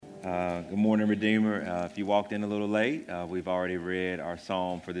Good morning, Redeemer. If you walked in a little late, we've already read our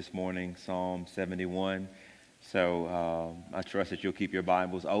psalm for this morning, Psalm 71. So I trust that you'll keep your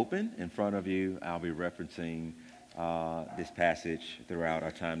Bibles open in front of you. I'll be referencing this passage throughout our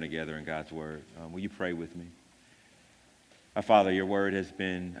time together in God's Word. Will you pray with me? Our Father, your Word has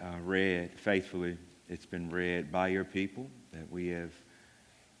been read faithfully. It's been read by your people, that we have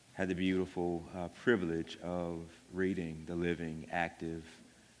had the beautiful privilege of reading the living, active,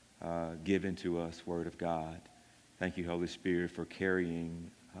 given to us Word of God. Thank you, Holy Spirit, for carrying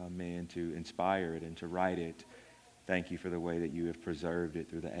man to inspire it and to write it. Thank you for the way that you have preserved it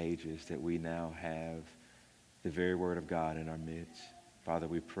through the ages, that we now have the very Word of God in our midst. Father,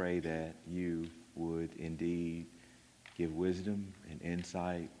 we pray that you would indeed give wisdom and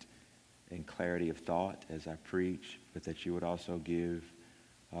insight and clarity of thought as I preach, but that you would also give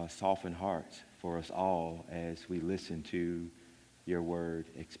softened hearts for us all as we listen to your word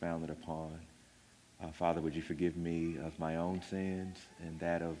expounded upon. Father, would you forgive me of my own sins and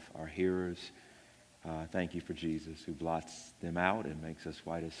that of our hearers? Thank you for Jesus, who blots them out and makes us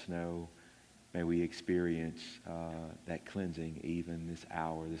white as snow. May we experience that cleansing even this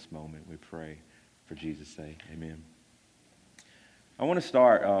hour, this moment, we pray. For Jesus' sake, amen. I want to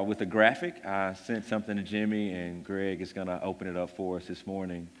start with a graphic. I sent something to Jimmy, and Greg is going to open it up for us this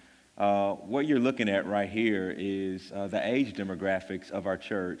morning. What you're looking at right here is the age demographics of our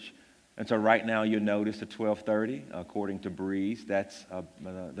church. And so right now you'll notice at 12:30, according to Breeze, that's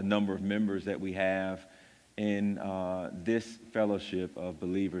the number of members that we have in this fellowship of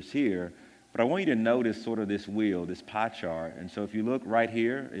believers here. But I want you to notice sort of this wheel, this pie chart. And so if you look right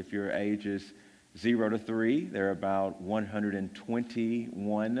here, if your age is 0 to 3, there are about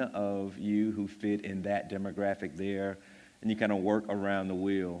 121 of you who fit in that demographic there. And you kind of work around the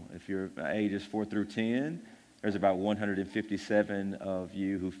wheel. If your age is 4 through 10, there's about 157 of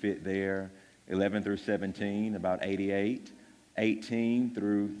you who fit there. 11 through 17, about 88. 18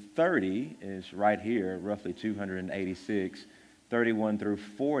 through 30 is right here, roughly 286. 31 through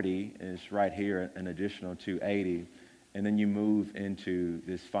 40 is right here, an additional 280. And then you move into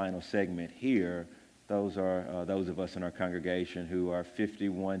this final segment here. Those are those of us in our congregation who are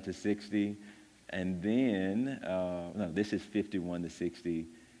 51 to 60. And then, no, this is 51 to 60.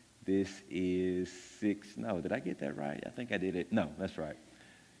 This is did I get that right? I think I did it. No, that's right.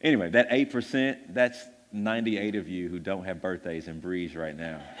 Anyway, that 8%, that's 98 of you who don't have birthdays in Breeze right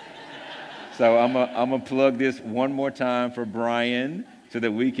now. So I'm going to plug this one more time for Brian so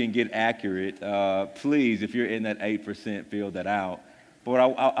that we can get accurate. Please, if you're in that 8%, fill that out. But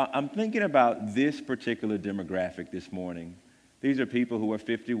I'm thinking about this particular demographic this morning. These are people who are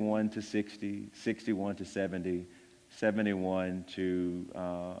 51 to 60, 61 to 70, 71 to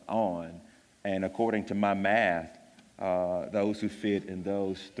on. And according to my math, those who fit in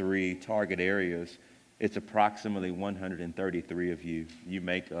those three target areas, it's approximately 133 of you. You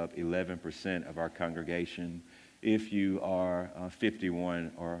make up 11% of our congregation if you are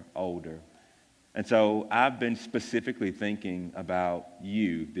 51 or older. And so I've been specifically thinking about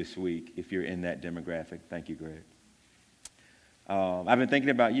you this week if you're in that demographic. Thank you, Greg. I've been thinking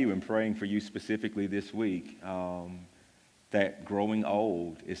about you and praying for you specifically this week. That growing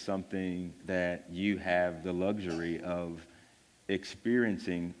old is something that you have the luxury of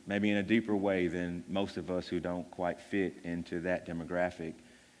experiencing maybe in a deeper way than most of us who don't quite fit into that demographic.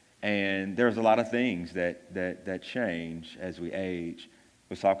 And there's a lot of things that change as we age. I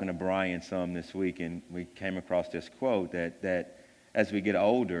was talking to Brian some this week, and we came across this quote that as we get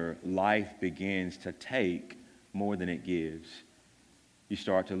older, life begins to take more than it gives. You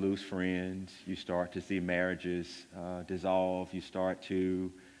start to lose friends. You start to see marriages dissolve. You start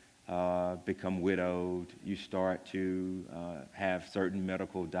to become widowed. You start to have certain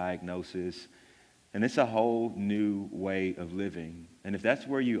medical diagnoses. And it's a whole new way of living. And if that's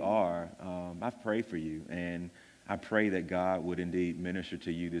where you are, I've prayed for you. And I pray that God would indeed minister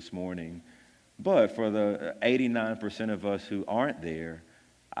to you this morning. But for the 89% of us who aren't there,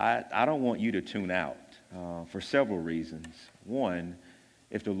 I don't want you to tune out for several reasons. One,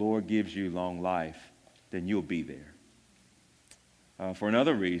 if the Lord gives you long life, then you'll be there. For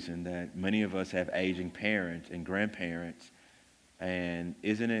another reason, that many of us have aging parents and grandparents, and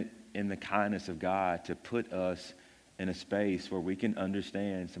isn't it in the kindness of God to put us in a space where we can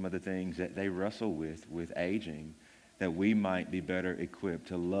understand some of the things that they wrestle with aging, that we might be better equipped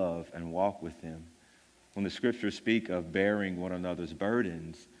to love and walk with them. When the scriptures speak of bearing one another's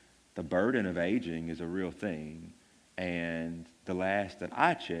burdens, the burden of aging is a real thing. And the last that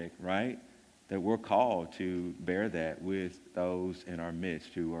I checked, right, that we're called to bear that with those in our midst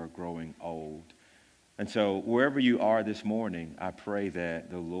who are growing old. And so wherever you are this morning, I pray that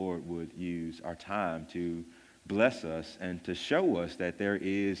the Lord would use our time to bless us and to show us that there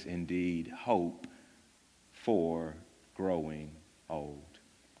is indeed hope for growing old.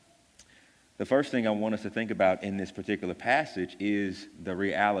 The first thing I want us to think about in this particular passage is the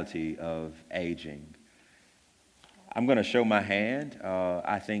reality of aging. I'm going to show my hand.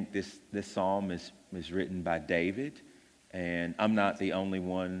 I think this psalm is written by David, and I'm not the only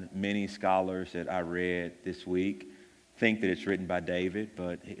one. Many scholars that I read this week think that it's written by David,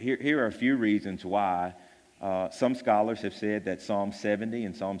 but here are a few reasons why. Some scholars have said that Psalm 70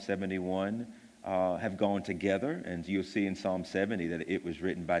 and Psalm 71 have gone together, and you'll see in Psalm 70 that it was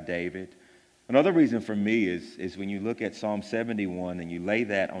written by David. Another reason for me is when you look at Psalm 71 and you lay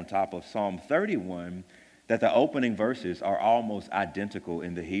that on top of Psalm 31, that the opening verses are almost identical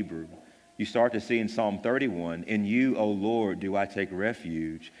in the Hebrew. You start to see in Psalm 31, "In you, O Lord, do I take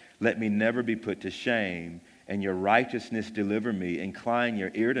refuge. Let me never be put to shame. And your righteousness deliver me. Incline your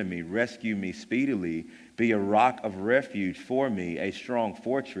ear to me. Rescue me speedily. Be a rock of refuge for me, a strong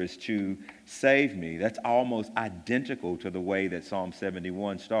fortress to save me." That's almost identical to the way that Psalm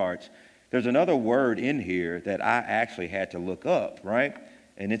 71 starts. There's another word in here that I actually had to look up, right?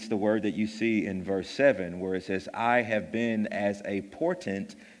 And it's the word that you see in verse 7 where it says, "I have been as a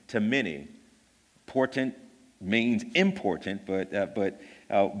portent to many." Portent means important, but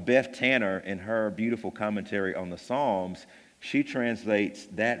Beth Tanner, in her beautiful commentary on the Psalms, she translates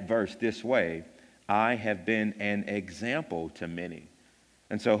that verse this way: "I have been an example to many."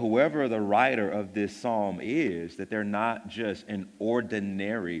 And so whoever the writer of this psalm is, that they're not just an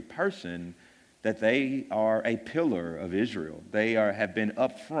ordinary person, that they are a pillar of Israel. They have been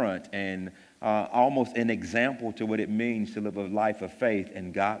up front and almost an example to what it means to live a life of faith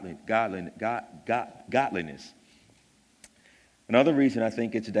and godliness. Another reason I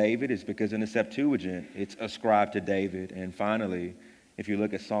think it's David is because in the Septuagint, it's ascribed to David. And finally, if you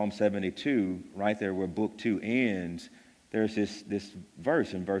look at Psalm 72, right there where book 2 ends, there's this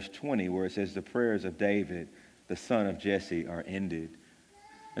verse in verse 20 where it says, "The prayers of David, the son of Jesse, are ended."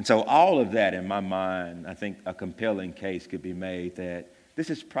 And so all of that in my mind, I think a compelling case could be made that this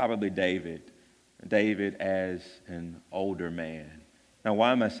is probably David as an older man. Now,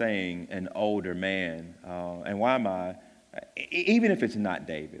 why am I saying an older man? And why am I, even if it's not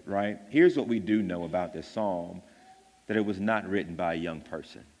David, right? Here's what we do know about this psalm, that it was not written by a young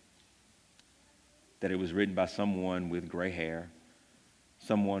person. That it was written by someone with gray hair,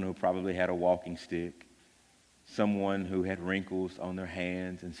 someone who probably had a walking stick, someone who had wrinkles on their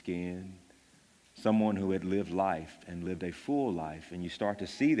hands and skin, someone who had lived life and lived a full life. And you start to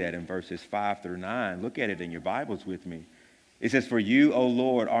see that in verses 5 through 9. Look at it in your Bibles with me. It says, "For you, O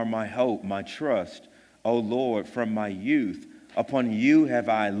Lord, are my hope, my trust. O Lord, from my youth, upon you have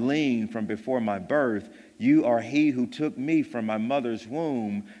I leaned from before my birth. You are he who took me from my mother's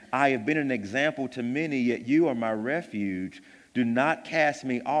womb. I have been an example to many, yet you are my refuge. Do not cast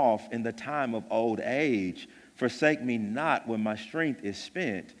me off in the time of old age. Forsake me not when my strength is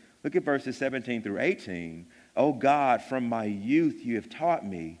spent." Look at verses 17 through 18. "O God, from my youth you have taught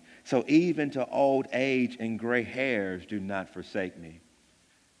me. So even to old age and gray hairs do not forsake me."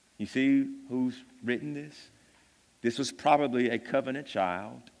 You see who's written this? This was probably a covenant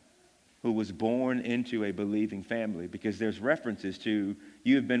child who was born into a believing family, because there's references to,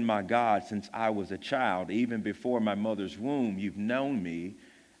 "You have been my God since I was a child. Even before my mother's womb, you've known me."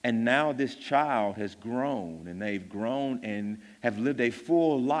 And now this child has grown, and they've grown and have lived a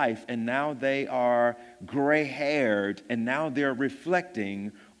full life, and now they are gray-haired, and now they're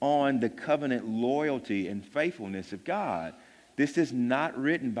reflecting on the covenant loyalty and faithfulness of God. This is not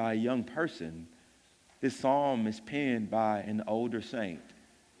written by a young person. This psalm is penned by an older saint.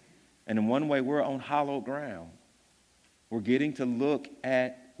 And in one way, we're on hallowed ground. We're getting to look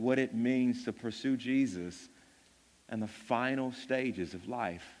at what it means to pursue Jesus and the final stages of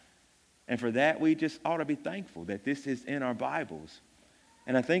life. And for that, we just ought to be thankful that this is in our Bibles.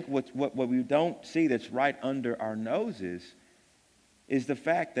 And I think what we don't see that's right under our noses is the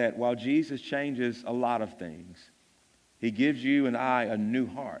fact that while Jesus changes a lot of things, he gives you and I a new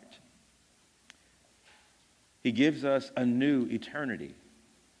heart. He gives us a new eternity.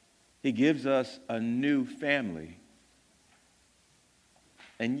 He gives us a new family.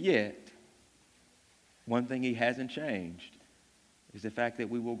 And yet, one thing he hasn't changed is the fact that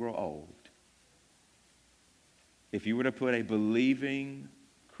we will grow old. If you were to put a believing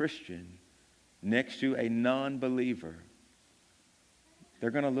Christian next to a non-believer, they're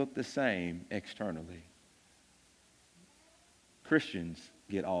going to look the same externally. Christians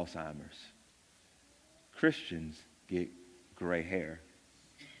get Alzheimer's. Christians get gray hair.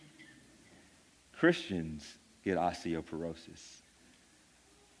 Christians get osteoporosis.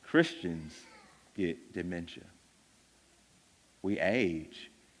 Christians get dementia. We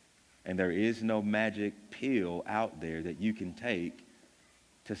age, and there is no magic pill out there that you can take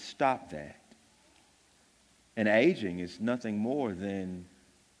to stop that. And aging is nothing more than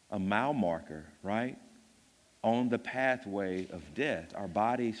a mile marker, right? On the pathway of death. Our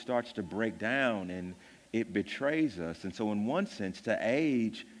body starts to break down and it betrays us. And so in one sense, to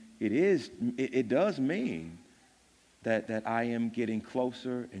age, it does mean that I am getting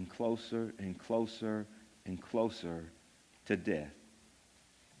closer and closer and closer and closer to death.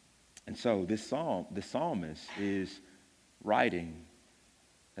 And so the psalmist is writing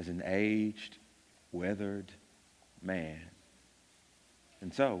as an aged, weathered man.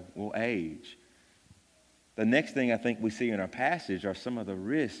 And so we'll age. The next thing I think we see in our passage are some of the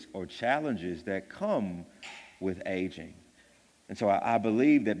risks or challenges that come with aging. And so I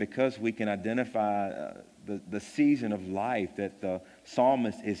believe that because we can identify the season of life that the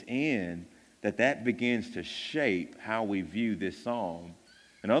psalmist is in, that begins to shape how we view this psalm.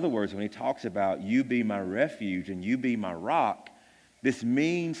 In other words, when he talks about you be my refuge and you be my rock, this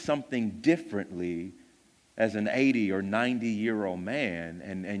means something differently as an 80 or 90-year-old man.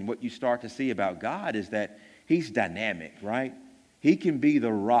 And what you start to see about God is that he's dynamic, right? He can be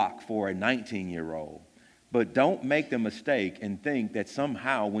the rock for a 19-year-old. But don't make the mistake and think that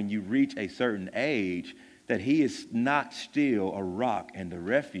somehow when you reach a certain age that he is not still a rock and a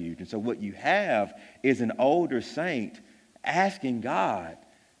refuge. And so what you have is an older saint asking God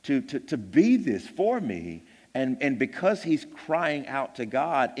to be this for me. And because he's crying out to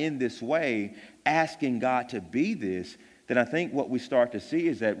God in this way, asking God to be this, then I think what we start to see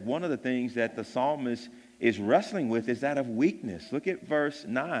is that one of the things that the psalmist is wrestling with is that of weakness. Look at verse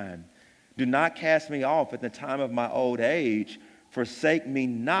 9. Do not cast me off at the time of my old age. Forsake me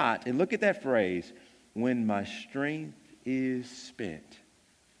not. And look at that phrase, when my strength is spent.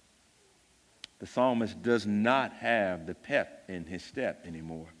 The psalmist does not have the pep in his step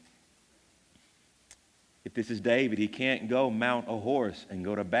anymore. If this is David, he can't go mount a horse and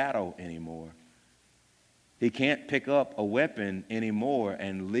go to battle anymore. He can't pick up a weapon anymore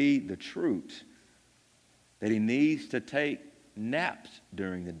and lead the troops. That he needs to take naps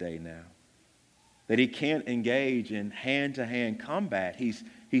during the day now. That he can't engage in hand-to-hand combat. He's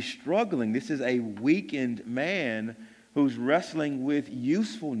struggling. This is a weakened man who's wrestling with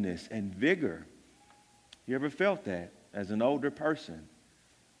usefulness and vigor. You ever felt that as an older person?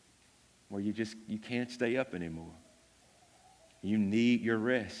 Where you can't stay up anymore. You need your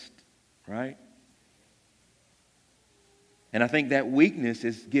rest, right? And I think that weakness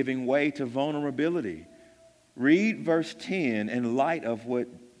is giving way to vulnerability. Read verse 10 in light of what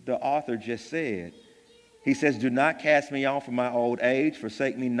the author just said. He says, do not cast me off in my old age.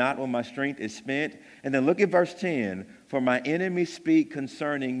 Forsake me not when my strength is spent. And then look at verse 10. For my enemies speak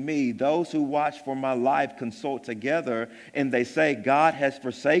concerning me. Those who watch for my life consult together, and they say, God has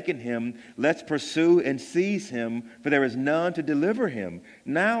forsaken him. Let's pursue and seize him, for there is none to deliver him.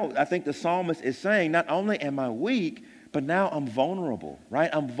 Now, I think the psalmist is saying, not only am I weak, but now I'm vulnerable,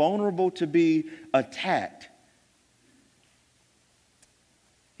 right? I'm vulnerable to be attacked.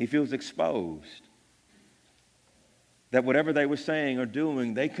 He feels exposed. That whatever they were saying or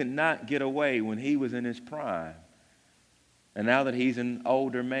doing, they could not get away when he was in his prime. And now that he's an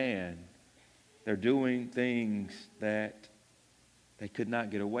older man, they're doing things that they could not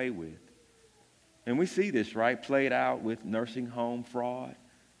get away with. And we see this, right, played out with nursing home fraud.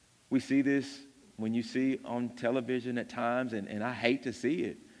 We see this when you see on television at times, and I hate to see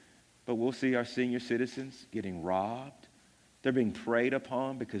it, but we'll see our senior citizens getting robbed. They're being preyed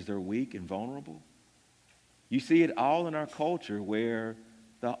upon because they're weak and vulnerable. You see it all in our culture where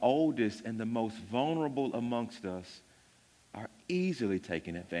the oldest and the most vulnerable amongst us are easily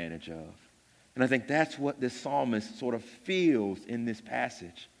taken advantage of. And I think that's what this psalmist sort of feels in this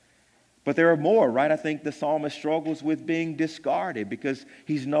passage. But there are more, right? I think the psalmist struggles with being discarded because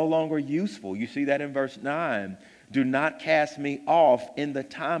he's no longer useful. You see that in verse 9. Do not cast me off in the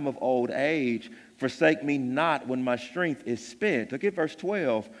time of old age. Forsake me not when my strength is spent. Look at verse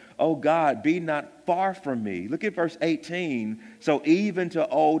 12. O God, be not far from me. Look at verse 18. So even to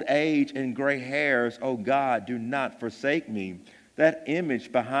old age and gray hairs, O God, do not forsake me. That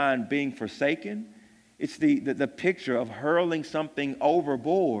image behind being forsaken, it's the picture of hurling something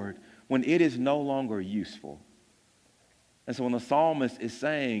overboard when it is no longer useful. And so when the psalmist is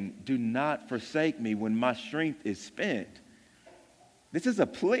saying, do not forsake me when my strength is spent, this is a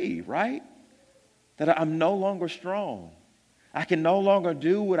plea, right? That I'm no longer strong, I can no longer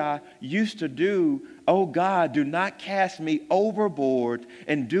do what I used to do. Oh God, do not cast me overboard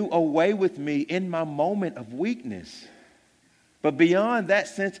and do away with me in my moment of weakness. But beyond that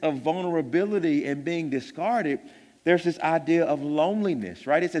sense of vulnerability and being discarded, there's this idea of loneliness,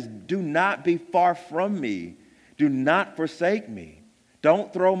 right? It says, do not be far from me. Do not forsake me.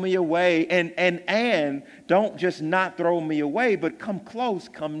 Don't throw me away. And don't just not throw me away, but come close,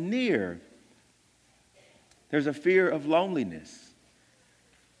 come near. There's a fear of loneliness.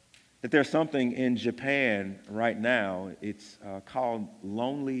 That there's something in Japan right now, it's called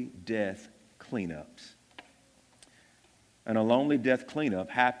lonely death cleanups. And a lonely death cleanup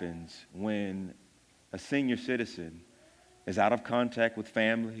happens when a senior citizen is out of contact with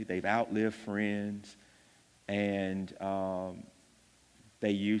family, they've outlived friends, and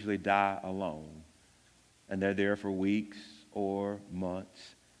they usually die alone. And they're there for weeks or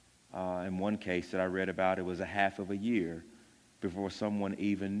months. In one case that I read about, it was a half of a year before someone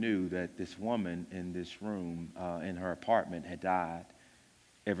even knew that this woman in this room in her apartment had died.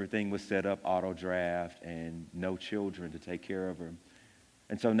 Everything was set up, auto draft, and no children to take care of her.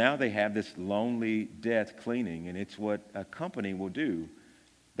 And so now they have this lonely death cleaning, and it's what a company will do.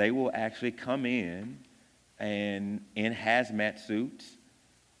 They will actually come in and in hazmat suits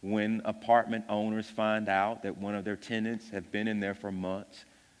when apartment owners find out that one of their tenants have been in there for months,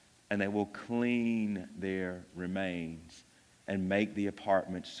 and they will clean their remains and make the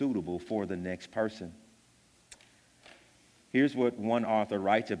apartment suitable for the next person. Here's what one author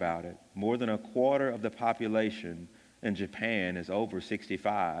writes about it. More than a quarter of the population in Japan is over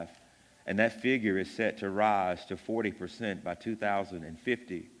 65, and that figure is set to rise to 40% by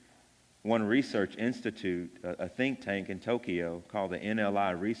 2050. One research institute, a think tank in Tokyo called the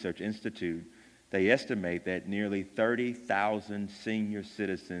NLI Research Institute, they estimate that nearly 30,000 senior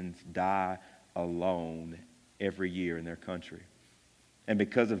citizens die alone every year in their country. And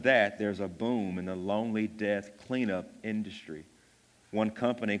because of that, there's a boom in the lonely death cleanup industry. One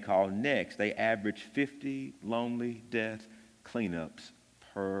company called Next, they average 50 lonely death cleanups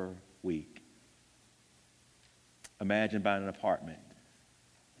per week. Imagine buying an apartment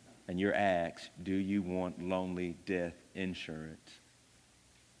and you're asked, do you want lonely death insurance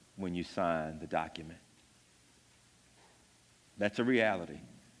when you sign the document? That's a reality.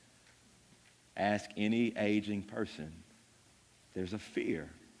 Ask any aging person. There's a fear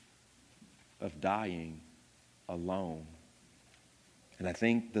of dying alone. And I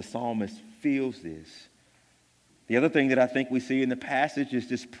think the psalmist feels this. The other thing that I think we see in the passage is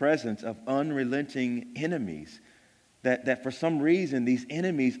this presence of unrelenting enemies. That for some reason these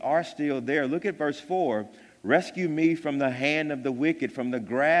enemies are still there. Look at verse 4. Rescue me from the hand of the wicked, from the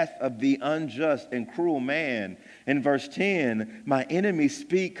grasp of the unjust and cruel man. In verse 10, my enemies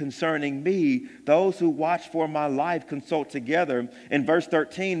speak concerning me. Those who watch for my life consult together. In verse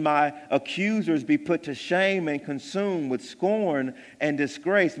 13, my accusers be put to shame and consumed with scorn and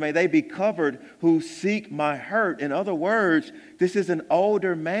disgrace. May they be covered who seek my hurt. In other words, this is an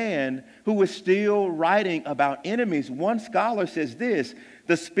older man who is still writing about enemies. One scholar says this: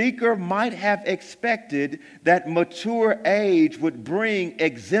 the speaker might have expected that mature age would bring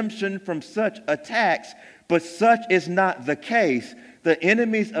exemption from such attacks, but such is not the case. The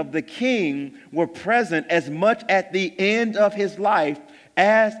enemies of the king were present as much at the end of his life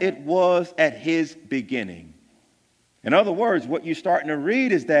as it was at his beginning. In other words, what you're starting to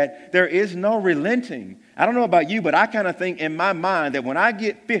read is that there is no relenting. I don't know about you, but I kind of think in my mind that when I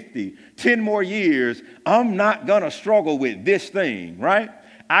get 50, 10 more years, I'm not going to struggle with this thing, right?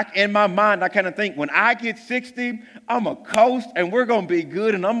 In my mind, I kind of think when I get 60, I'm a coast and we're going to be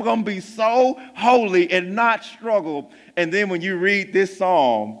good and I'm going to be so holy and not struggle. And then when you read this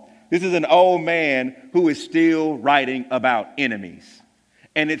psalm, this is an old man who is still writing about enemies.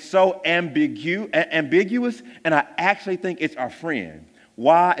 And it's so ambiguous, and I actually think it's our friend.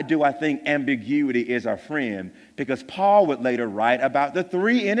 Why do I think ambiguity is our friend? Because Paul would later write about the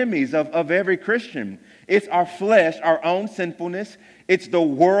three enemies of every Christian. It's our flesh, our own sinfulness. It's the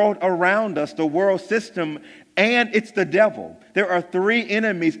world around us, the world system, and it's the devil. There are three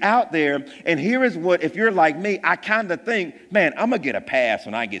enemies out there. And here is what, if you're like me, I kind of think, man, I'm going to get a pass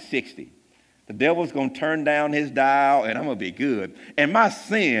when I get 60. The devil's going to turn down his dial and I'm going to be good. And my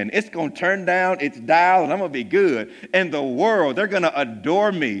sin, it's going to turn down its dial and I'm going to be good. And the world, they're going to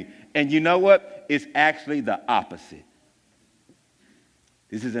adore me. And you know what? It's actually the opposite.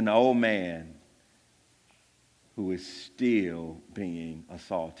 This is an old man who is still being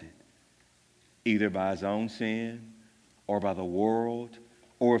assaulted, either by his own sin or by the world.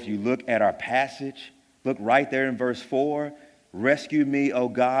 Or if you look at our passage, look right there in verse 4, Rescue me, O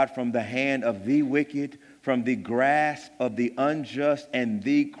God, from the hand of the wicked, from the grasp of the unjust and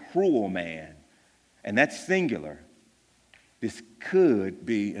the cruel man. And that's singular. This could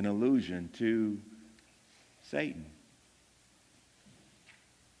be an allusion to Satan.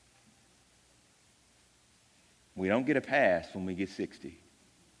 We don't get a pass when we get 60.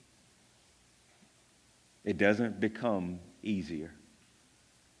 It doesn't become easier.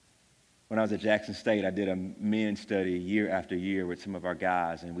 When I was at Jackson State, I did a men's study year after year with some of our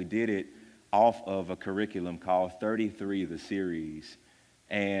guys, and we did it off of a curriculum called 33 The Series.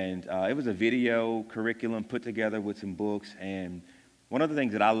 And it was a video curriculum put together with some books. And one of the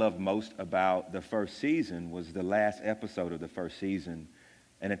things that I loved most about the first season was the last episode of the first season.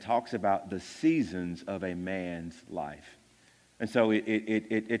 And it talks about the seasons of a man's life. And so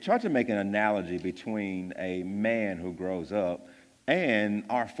it tried to make an analogy between a man who grows up and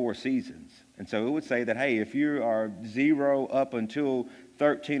our 4 seasons. And so it would say that, hey, if you are 0 up until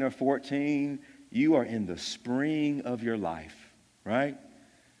 13 or 14, you are in the spring of your life, right?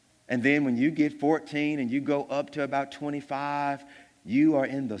 And then when you get 14 and you go up to about 25, you are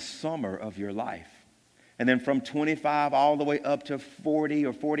in the summer of your life. And then from 25 all the way up to 40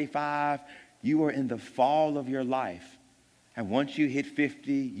 or 45, you are in the fall of your life. And once you hit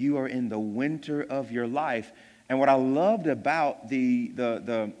 50, you are in the winter of your life. And what I loved about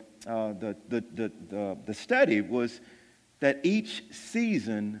the study was that each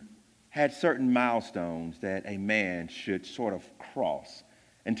season had certain milestones that a man should sort of cross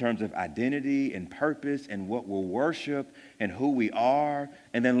in terms of identity and purpose and what we'll worship and who we are,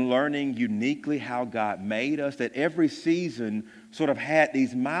 and then learning uniquely how God made us, that every season sort of had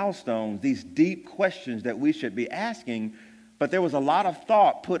these milestones, these deep questions that we should be asking. But there was a lot of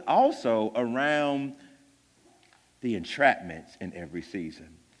thought put also around the entrapments in every season.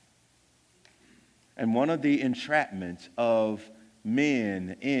 And one of the entrapments of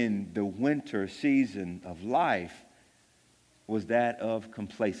men in the winter season of life was that of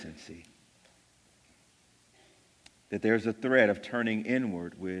complacency. That there's a thread of turning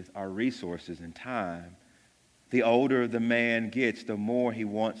inward with our resources and time. The older the man gets, the more he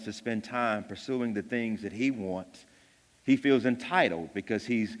wants to spend time pursuing the things that he wants. He feels entitled because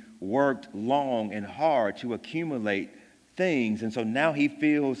he's worked long and hard to accumulate things. And so now he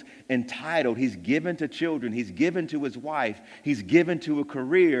feels entitled. He's given to children. He's given to his wife. He's given to a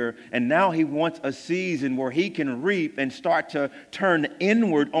career. And now he wants a season where he can reap and start to turn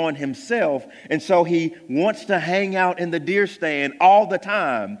inward on himself. And so he wants to hang out in the deer stand all the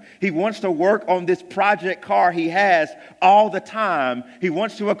time. He wants to work on this project car he has all the time. He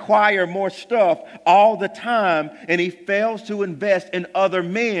wants to acquire more stuff all the time. And he fails to invest in other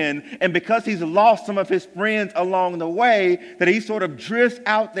men. And because he's lost some of his friends along the way, that he sort of drifts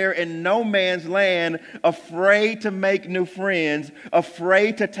out there in no man's land, afraid to make new friends,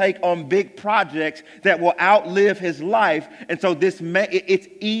 afraid to take on big projects that will outlive his life. And so it's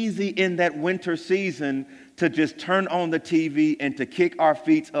easy in that winter season to just turn on the TV and to kick our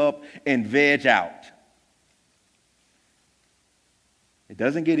feet up and veg out. It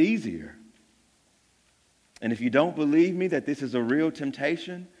doesn't get easier. And if you don't believe me that this is a real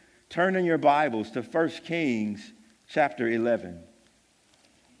temptation, turn in your Bibles to 1 Kings chapter 11.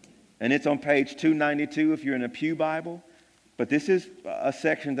 And it's on page 292 if you're in a Pew Bible. But this is a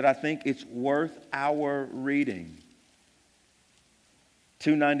section that I think it's worth our reading.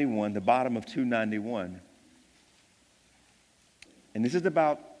 291, the bottom of 291. And this is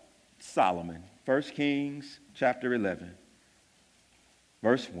about Solomon. 1 Kings chapter 11,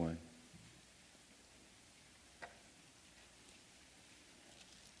 verse 1.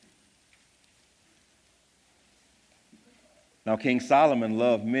 Now King Solomon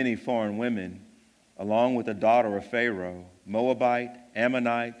loved many foreign women, along with the daughter of Pharaoh, Moabite,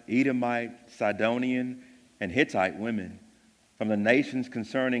 Ammonite, Edomite, Sidonian, and Hittite women, from the nations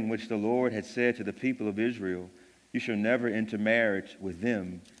concerning which the Lord had said to the people of Israel, you shall never enter marriage with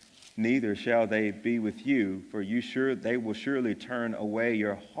them, neither shall they be with you, for they will surely turn away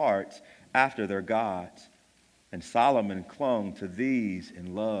your hearts after their gods. And Solomon clung to these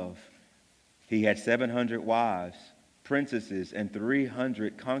in love. He had 700 wives, princesses, and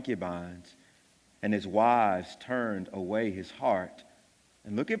 300 concubines, and his wives turned away his heart.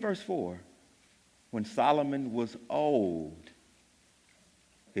 And look at verse 4. When Solomon was old,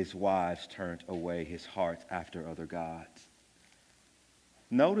 his wives turned away his heart after other gods.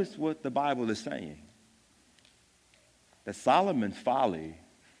 Notice what the Bible is saying. That Solomon's folly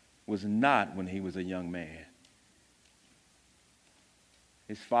was not when he was a young man.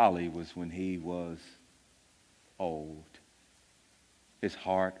 His folly was when he was old. His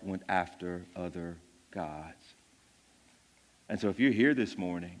heart went after other gods. And so if you're here this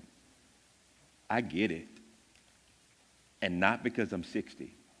morning, I get it. And not because I'm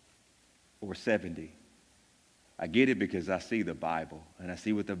 60 or 70. I get it because I see the Bible and I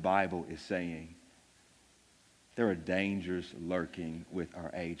see what the Bible is saying. There are dangers lurking with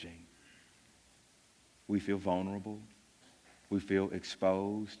our aging. We feel vulnerable. We feel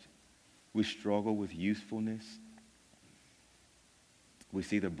exposed. We struggle with youthfulness. We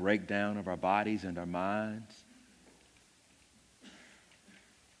see the breakdown of our bodies and our minds.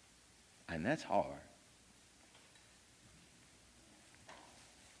 And that's hard.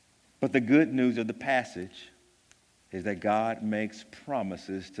 But the good news of the passage is that God makes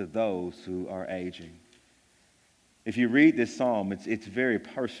promises to those who are aging. If you read this psalm, it's very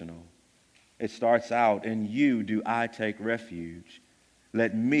personal. It starts out, "In you do I take refuge.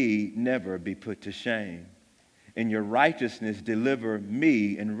 Let me never be put to shame. In your righteousness deliver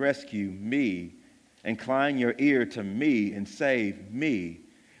me and rescue me. Incline your ear to me and save me.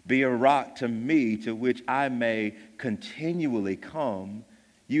 Be a rock to me to which I may continually come.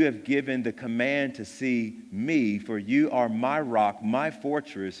 You have given the command to see me, for you are my rock, my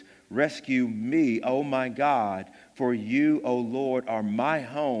fortress. Rescue me, O my God, for you, O Lord, are my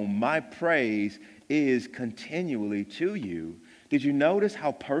home. My praise is continually to you." Did you notice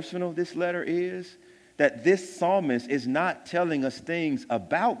how personal this letter is? That this psalmist is not telling us things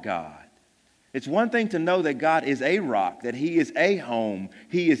about God. It's one thing to know that God is a rock, that he is a home,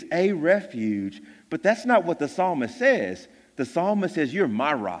 he is a refuge, but that's not what the psalmist says. The psalmist says, "You're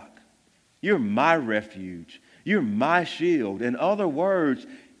my rock. You're my refuge. You're my shield." In other words,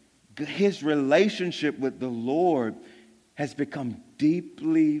 his relationship with the Lord has become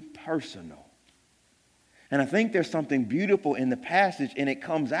deeply personal. And I think there's something beautiful in the passage, and it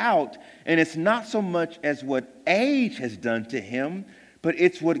comes out, and it's not so much as what age has done to him, but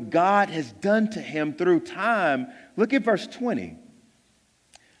it's what God has done to him through time. Look at verse 20.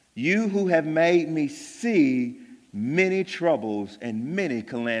 "You who have made me see many troubles and many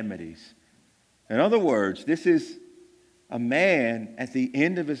calamities." In other words, this is a man at the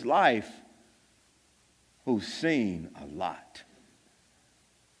end of his life who's seen a lot.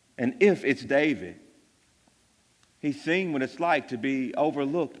 And if it's David, he's seen what it's like to be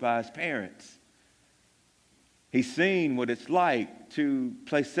overlooked by his parents. He's seen what it's like to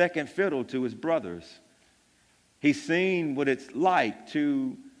play second fiddle to his brothers. He's seen what it's like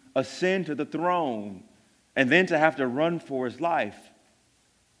to ascend to the throne and then to have to run for his life.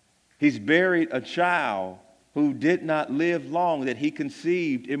 He's buried a child who did not live long, that he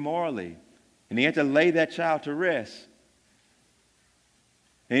conceived immorally, and he had to lay that child to rest.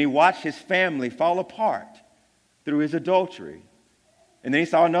 And he watched his family fall apart through his adultery. And then he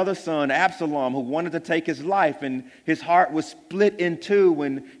saw another son, Absalom, who wanted to take his life, and his heart was split in two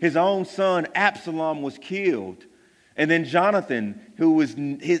when his own son, Absalom, was killed. And then Jonathan,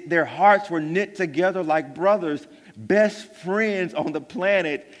 their hearts were knit together like brothers, best friends on the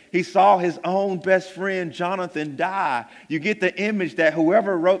planet. He saw his own best friend, Jonathan, die. You get the image that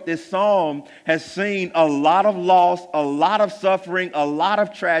whoever wrote this psalm has seen a lot of loss, a lot of suffering, a lot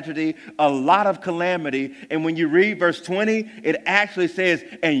of tragedy, a lot of calamity. And when you read verse 20, it actually says,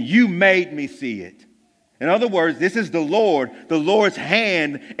 "And you made me see it." In other words, this is the Lord's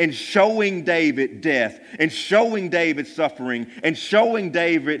hand in showing David death and showing David suffering and showing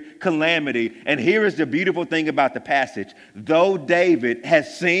David calamity. And here is the beautiful thing about the passage. Though David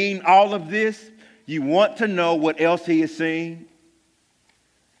has seen all of this, you want to know what else he is seeing?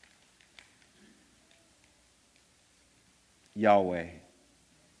 Yahweh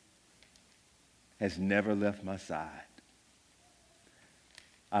has never left my side.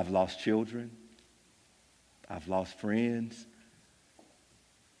 I've lost children. I've lost friends.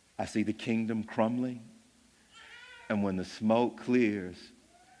 I see the kingdom crumbling. And when the smoke clears,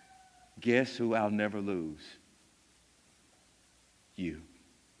 guess who I'll never lose? You.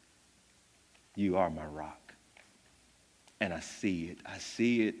 You are my rock. And I see it. I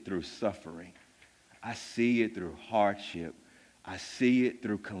see it through suffering. I see it through hardship. I see it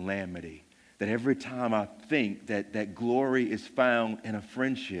through calamity. That every time I think that glory is found in a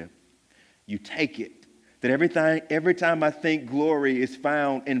friendship, you take it. That every time I think glory is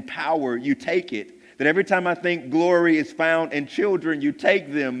found in power, you take it. That every time I think glory is found in children, you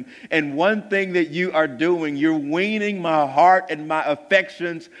take them. And one thing that you are doing, you're weaning my heart and my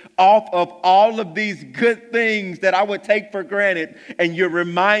affections off of all of these good things that I would take for granted. And you're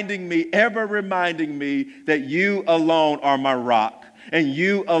ever reminding me that you alone are my rock. And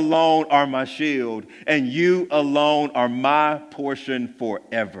you alone are my shield. And you alone are my portion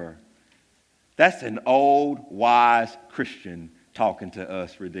forever. That's an old, wise Christian talking to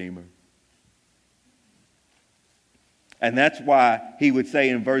us, Redeemer. And that's why he would say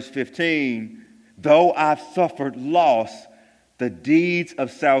in verse 15, though I've suffered loss, the deeds of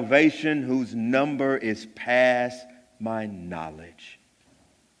salvation whose number is past my knowledge.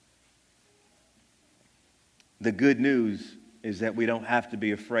 The good news is that we don't have to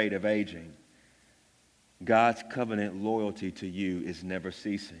be afraid of aging. God's covenant loyalty to you is never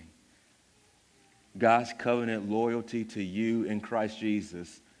ceasing. God's covenant loyalty to you in Christ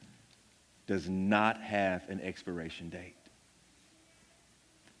Jesus does not have an expiration date.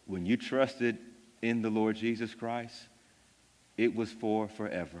 When you trusted in the Lord Jesus Christ, it was for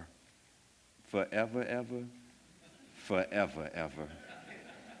forever. Forever, ever, forever, ever.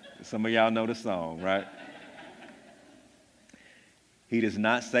 Some of y'all know the song, right? He does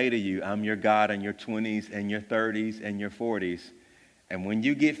not say to you, I'm your God in your 20s and your 30s and your 40s. And when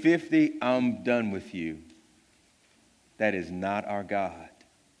you get 50, I'm done with you. That is not our God.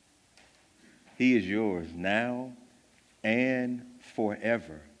 He is yours now and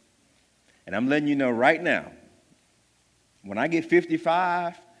forever. And I'm letting you know right now, when I get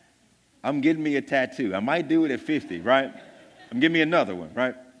 55, I'm getting me a tattoo. I might do it at 50, right? I'm getting me another one,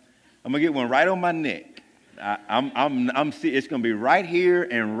 right? I'm going to get one right on my neck. It's going to be right here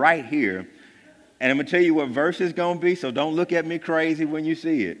and right here. And I'm going to tell you what verse it's going to be, so don't look at me crazy when you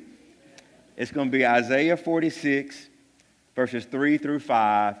see it. It's going to be Isaiah 46, verses 3 through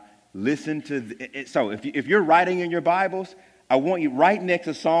 5. Listen to so if you're writing in your Bibles, I want you right next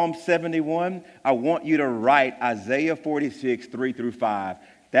to Psalm 71, I want you to write Isaiah 46, 3 through 5.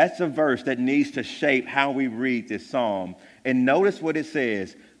 That's a verse that needs to shape how we read this psalm. And notice what it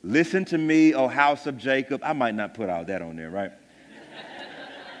says. Listen to me, O house of Jacob. I might not put all that on there, right?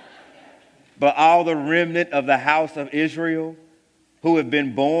 But all the remnant of the house of Israel, who have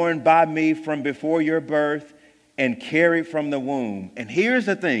been born by me from before your birth and carried from the womb. And here's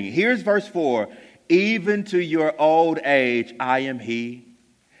the thing. Here's verse 4. Even to your old age, I am he,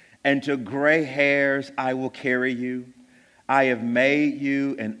 and to gray hairs I will carry you. I have made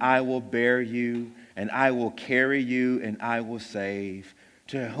you, and I will bear you, and I will carry you, and I will save.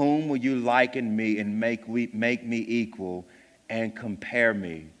 To whom will you liken me and make me equal and compare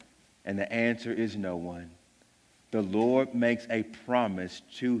me? And the answer is no one. The Lord makes a promise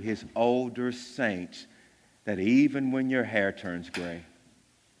to his older saints that even when your hair turns gray,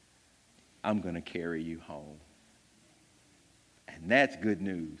 I'm going to carry you home. And that's good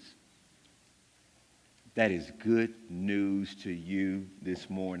news. That is good news to you this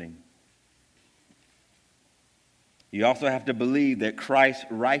morning. You also have to believe that Christ's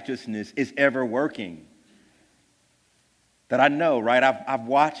righteousness is ever working. That I know, right? I've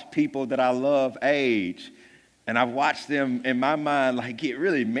watched people that I love age, and I've watched them, in my mind, like get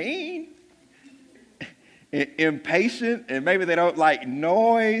really mean, impatient, and maybe they don't like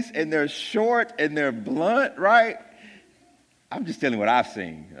noise, and they're short, and they're blunt, right? I'm just telling what I've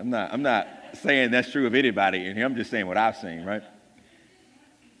seen. I'm not saying that's true of anybody in here. I'm just saying what I've seen, right?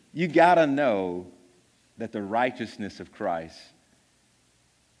 You got to know that the righteousness of Christ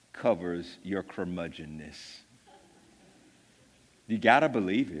covers your curmudgeonness. You got to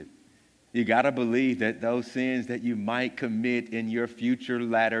believe it. You got to believe that those sins that you might commit in your future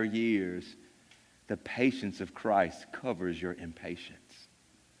latter years, the patience of Christ covers your impatience.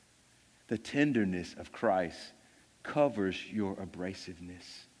 The tenderness of Christ covers your abrasiveness.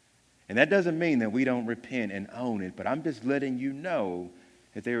 And that doesn't mean that we don't repent and own it, but I'm just letting you know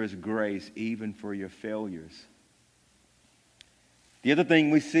that there is grace even for your failures. The other thing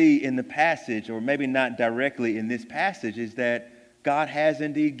we see in the passage, or maybe not directly in this passage, is that God has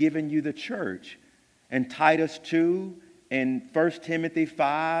indeed given you the church. And Titus 2 and 1 Timothy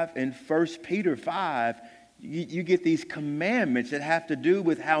 5 and 1 Peter 5, you get these commandments that have to do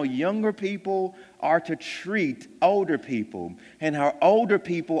with how younger people are to treat older people and how older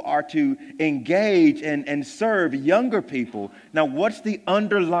people are to engage and serve younger people. Now, what's the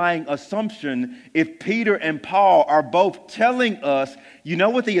underlying assumption if Peter and Paul are both telling us, you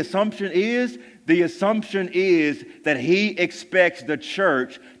know what the assumption is? The assumption is that he expects the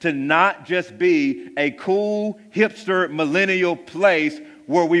church to not just be a cool, hipster, millennial place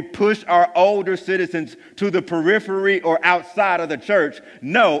where we push our older citizens to the periphery or outside of the church.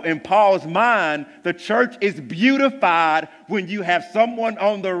 No, in Paul's mind, the church is beautified when you have someone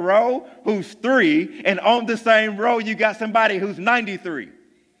on the row who's 3, and on the same row you got somebody who's 93.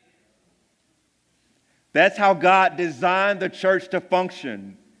 That's how God designed the church to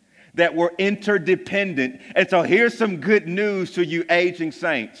function, that we're interdependent. And so here's some good news to you aging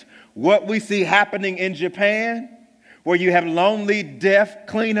saints. What we see happening in Japan, where you have lonely, deaf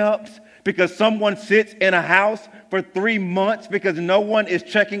cleanups because someone sits in a house for 3 months because no one is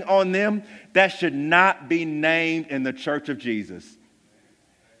checking on them, that should not be named in the church of Jesus.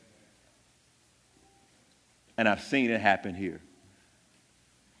 And I've seen it happen here,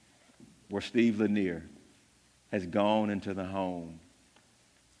 where Steve Lanier has gone into the home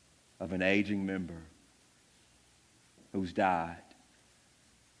of an aging member who's died.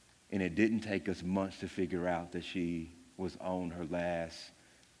 And it didn't take us months to figure out that she was on her last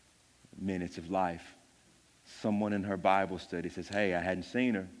minutes of life. Someone in her Bible study says, hey, I hadn't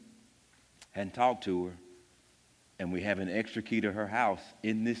seen her, hadn't talked to her, and we have an extra key to her house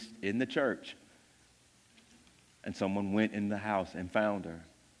in the church. And someone went in the house and found her,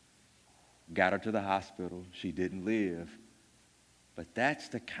 got her to the hospital. She didn't live. But that's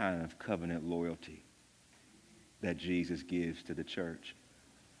the kind of covenant loyalty that Jesus gives to the church,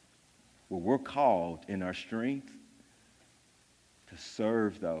 where we're called in our strength to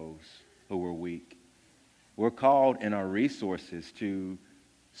serve those who are weak. We're called in our resources to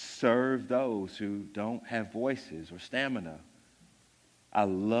serve those who don't have voices or stamina. I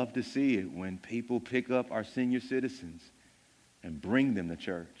love to see it when people pick up our senior citizens and bring them to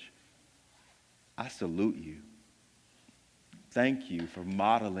church. I salute you. Thank you for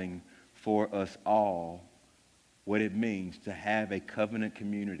modeling for us all what it means to have a covenant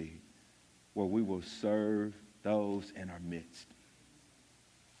community where we will serve those in our midst.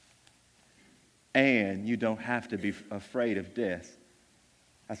 And you don't have to be afraid of death.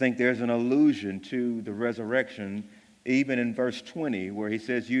 I think there's an allusion to the resurrection even in verse 20, where he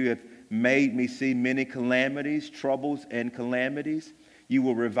says, you have made me see many calamities, troubles, and calamities. You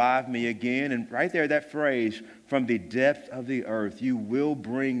will revive me again. And right there, that phrase, from the depth of the earth, you will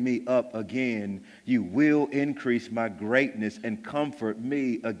bring me up again. You will increase my greatness and comfort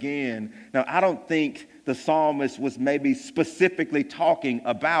me again. Now, I don't think the psalmist was maybe specifically talking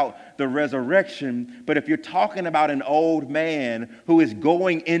about the resurrection, but if you're talking about an old man who is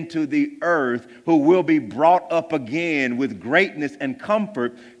going into the earth, who will be brought up again with greatness and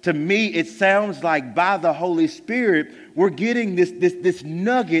comfort, to me it sounds like by the Holy Spirit we're getting this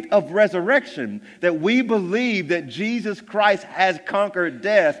nugget of resurrection, that we believe that Jesus Christ has conquered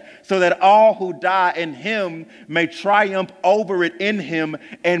death so that all who die in him may triumph over it in him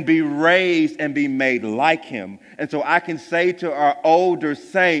and be raised and be made like him. And so I can say to our older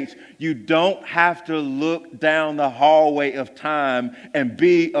saints, you don't have to look down the hallway of time and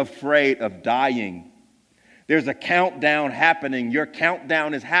be afraid of dying. There's a countdown happening. Your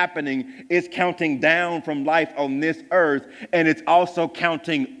countdown is happening. It's counting down from life on this earth, and it's also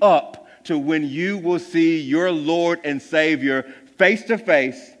counting up to when you will see your Lord and Savior face to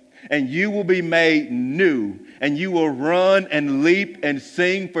face, and you will be made new, and you will run and leap and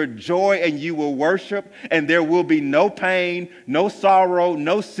sing for joy, and you will worship, and there will be no pain, no sorrow,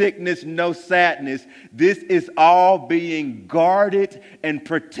 no sickness, no sadness. This is all being guarded and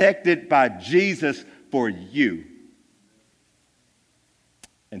protected by Jesus for you.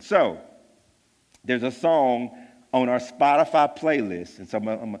 And so, there's a song on our Spotify playlist. And so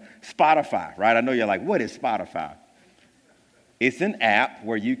I'm Spotify, right? I know you're like, what is Spotify? It's an app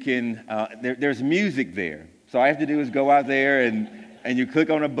where you can, there's music there. So all I have to do is go out there and you click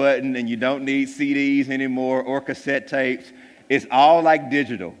on a button, and you don't need CDs anymore or cassette tapes. It's all like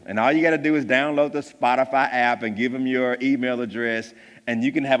digital. And all you got to do is download the Spotify app and give them your email address, and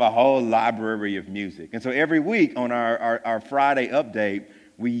you can have a whole library of music. And so every week on our Friday update,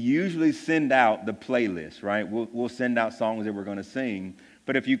 we usually send out the playlist, right? We'll send out songs that we're going to sing.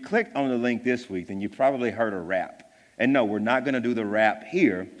 But if you clicked on the link this week, then you probably heard a rap. And no, we're not going to do the rap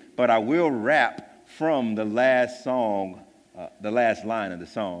here, but I will rap from the last song, the last line of the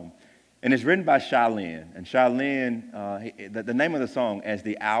song. And it's written by Shaolin. And Shaolin, the name of the song, As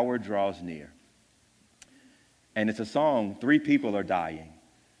the Hour Draws Near. And it's a song, 3 people are dying.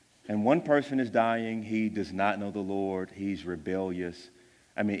 And one person is dying, he does not know the Lord, he's rebellious.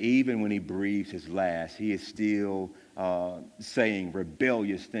 I mean, even when he breathes his last, he is still saying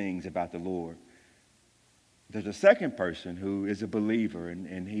rebellious things about the Lord. There's a second person who is a believer,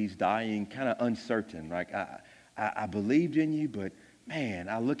 and he's dying kind of uncertain. Like, I believed in you, but man,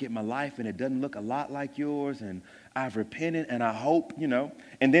 I look at my life and it doesn't look a lot like yours, and I've repented and I hope,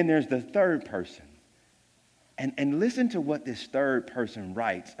 And then there's the third person. And listen to what this third person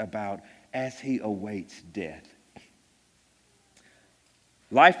writes about as he awaits death.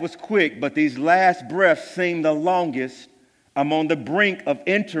 Life was quick, but these last breaths seem the longest. I'm on the brink of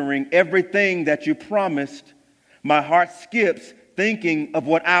entering everything that you promised. My heart skips thinking of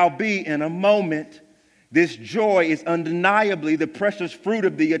what I'll be in a moment. This joy is undeniably the precious fruit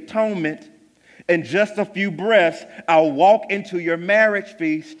of the atonement. In just a few breaths, I'll walk into your marriage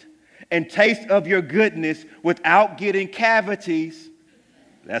feast. and taste of your goodness without getting cavities.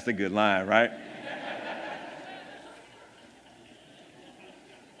 That's a good line, right?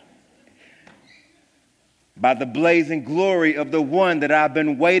 By the blazing glory of the one that I've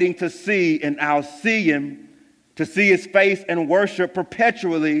been waiting to see, and I'll see him. To see his face and worship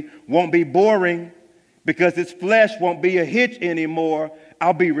perpetually won't be boring, because his flesh won't be a hitch anymore.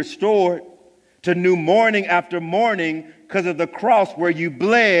 I'll be restored to new morning after morning because of the cross where you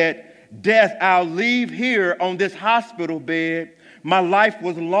bled. Death, I'll leave here on this hospital bed. My life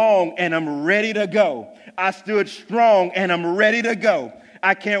was long and I'm ready to go. I stood strong and I'm ready to go.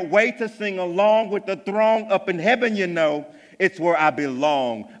 I can't wait to sing along with the throng up in heaven, you know. It's where I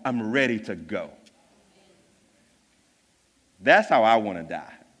belong. I'm ready to go. That's how I want to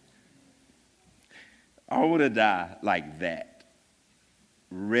die. I want to die like that.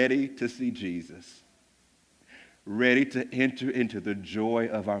 Ready to see Jesus. Ready to enter into the joy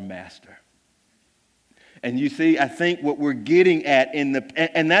of our Master. And you see, I think what we're getting at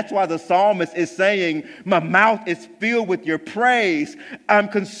and that's why the psalmist is saying, my mouth is filled with your praise. I'm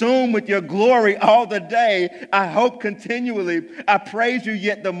consumed with your glory all the day. I hope continually. I praise you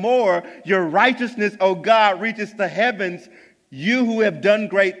yet the more. Your righteousness, O God, reaches the heavens. You who have done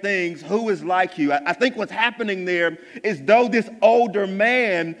great things, who is like you? I think what's happening there is though this older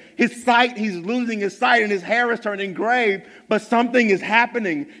man, he's losing his sight and his hair is turning gray, but something is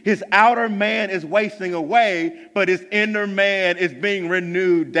happening. His outer man is wasting away, but his inner man is being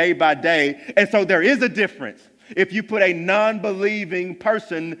renewed day by day. And so there is a difference. If you put a non-believing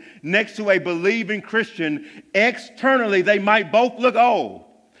person next to a believing Christian, externally they might both look old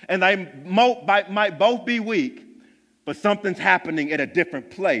and they might both be weak. But something's happening at a different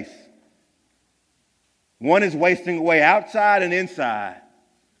place. One is wasting away outside and inside.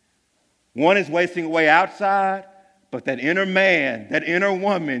 One is wasting away outside, but that inner man, that inner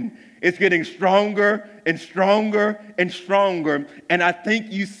woman is getting stronger and stronger and stronger. And I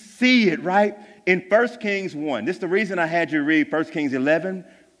think you see it, right? In 1 Kings 1. This is the reason I had you read 1 Kings 11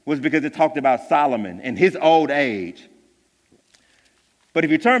 was because it talked about Solomon and his old age. But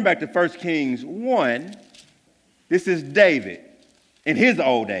if you turn back to 1 Kings 1, this is David in his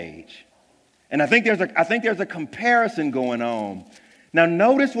old age. And I think there's a comparison going on. Now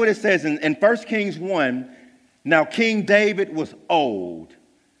notice what it says in 1 Kings 1. Now King David was old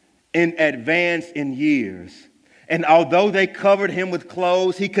and advanced in years. And although they covered him with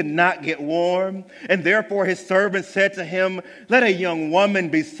clothes, he could not get warm. And therefore his servants said to him, let a young woman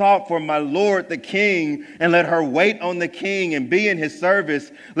be sought for my lord the king, and let her wait on the king and be in his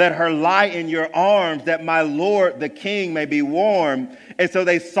service. Let her lie in your arms, that my lord the king may be warm. And so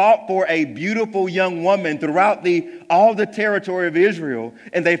they sought for a beautiful young woman throughout all the territory of Israel.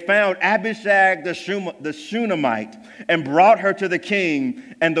 And they found Abishag the Shunammite and brought her to the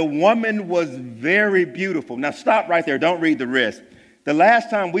king. And the woman was very beautiful. Now stop right there. Don't read the rest. The last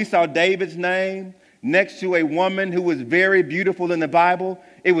time we saw David's name next to a woman who was very beautiful in the Bible,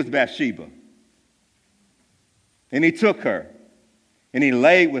 it was Bathsheba. And he took her and he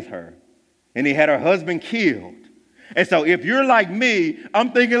laid with her and he had her husband killed. And so if you're like me,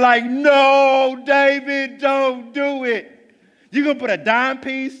 I'm thinking like, no, David, don't do it. You're going to put a dime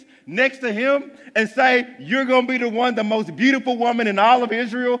piece next to him and say, you're going to be the most beautiful woman in all of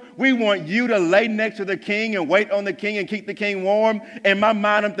Israel. We want you to lay next to the king and wait on the king and keep the king warm. In my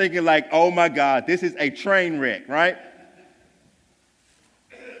mind, I'm thinking like, oh my God, this is a train wreck, right?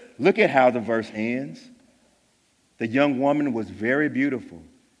 Look at how the verse ends. The young woman was very beautiful,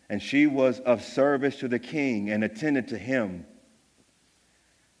 and she was of service to the king and attended to him.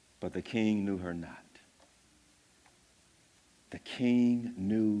 But the king knew her not. The king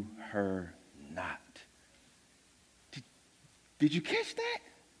knew her not. Did you catch that?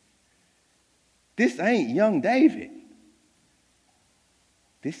 This ain't young David.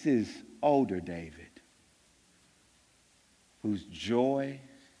 This is older David, whose joy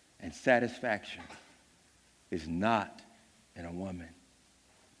and satisfaction is not in a woman.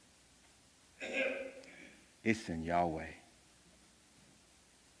 It's in Yahweh.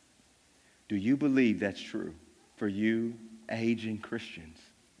 Do you believe that's true for you aging Christians?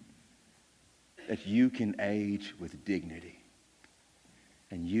 That you can age with dignity,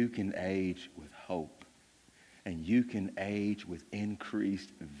 and you can age with hope, and you can age with increased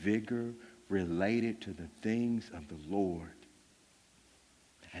vigor related to the things of the Lord.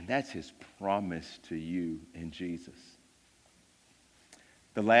 And that's his promise to you in Jesus.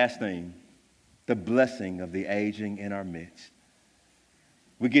 The last thing, the blessing of the aging in our midst.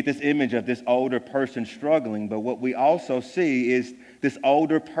 We get this image of this older person struggling, but what we also see is this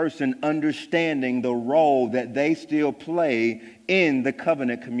older person understanding the role that they still play in the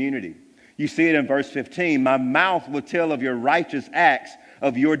covenant community. You see it in verse 15. My mouth will tell of your righteous acts,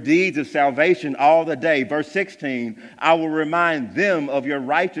 of your deeds of salvation all the day. Verse 16, I will remind them of your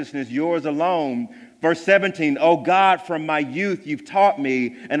righteousness, yours alone. Verse 17, oh God, from my youth you've taught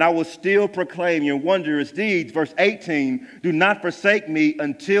me, and I will still proclaim your wondrous deeds. Verse 18, do not forsake me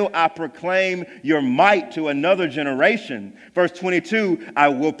until I proclaim your might to another generation. Verse 22, I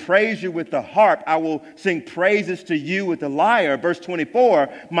will praise you with the harp. I will sing praises to you with the lyre. Verse 24,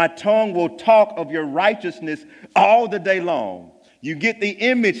 my tongue will talk of your righteousness all the day long. You get the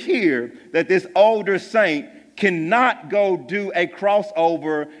image here that this older saint cannot go do a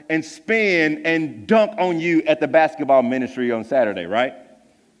crossover and spin and dunk on you at the basketball ministry on Saturday, right?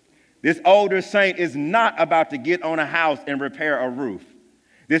 This older saint is not about to get on a house and repair a roof.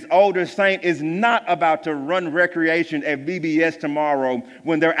 This older saint is not about to run recreation at VBS tomorrow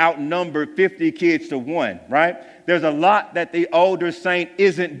when they're outnumbered 50 kids to 1, right? There's a lot that the older saint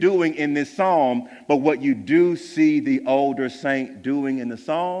isn't doing in this psalm, but what you do see the older saint doing in the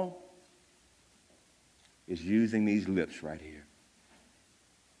psalm is using these lips right here.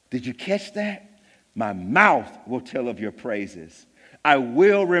 Did you catch that? My mouth will tell of your praises. I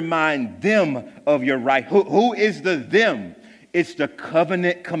will remind them of your right. Who is the them? It's the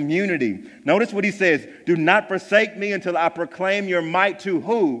covenant community. Notice what he says. Do not forsake me until I proclaim your might to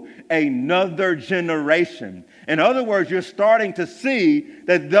who? Another generation. In other words, you're starting to see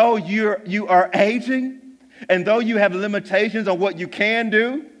that though you are aging and though you have limitations on what you can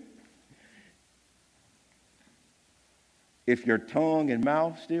do, if your tongue and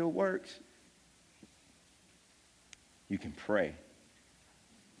mouth still works, you can pray.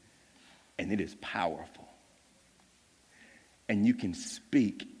 And it is powerful. And you can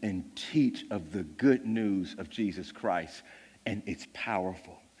speak and teach of the good news of Jesus Christ, and it's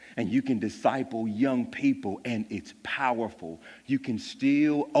powerful. And you can disciple young people, and it's powerful. You can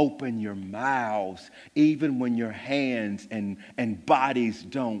still open your mouths even when your hands and bodies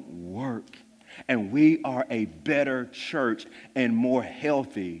don't work. And we are a better church and more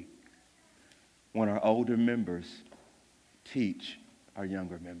healthy when our older members teach our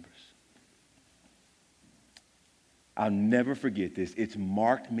younger members. I'll never forget this. It's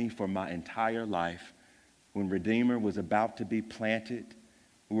marked me for my entire life. When Redeemer was about to be planted,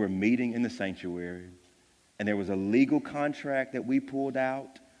 we were meeting in the sanctuary, and there was a legal contract that we pulled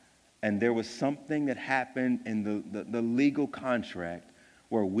out, and there was something that happened in the legal contract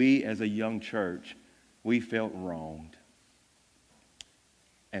where we as a young church, we felt wronged.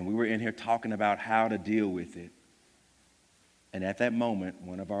 And we were in here talking about how to deal with it. And at that moment,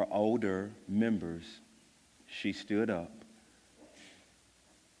 one of our older members, she stood up.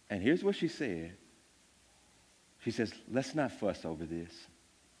 And here's what she said. She says, let's not fuss over this.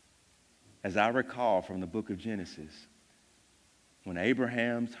 As I recall from the book of Genesis, when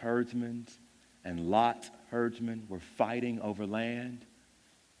Abraham's herdsmen and Lot's herdsmen were fighting over land,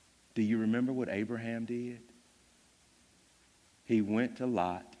 do you remember what Abraham did? He went to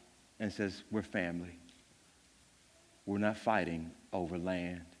Lot and says, we're family. We're not fighting over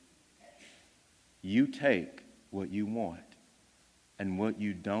land. You take what you want, and what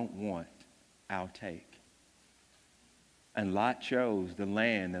you don't want, I'll take. And Lot chose the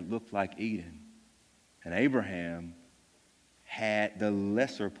land that looked like Eden. And Abraham had the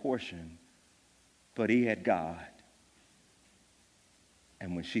lesser portion, but he had God.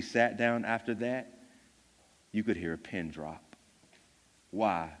 And when she sat down after that, you could hear a pin drop.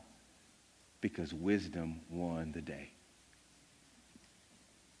 Why? Because wisdom won the day.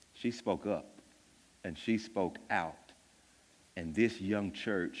 She spoke up. And she spoke out, and this young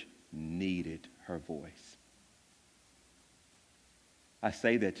church needed her voice. I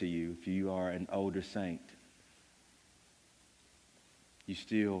say that to you if you are an older saint. You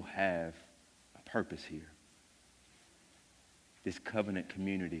still have a purpose here. This covenant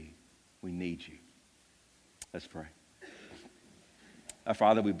community, we need you. Let's pray. Our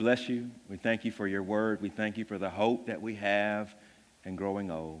Father, we bless you. We thank you for your word. We thank you for the hope that we have in growing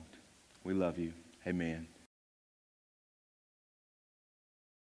old. We love you. Amen.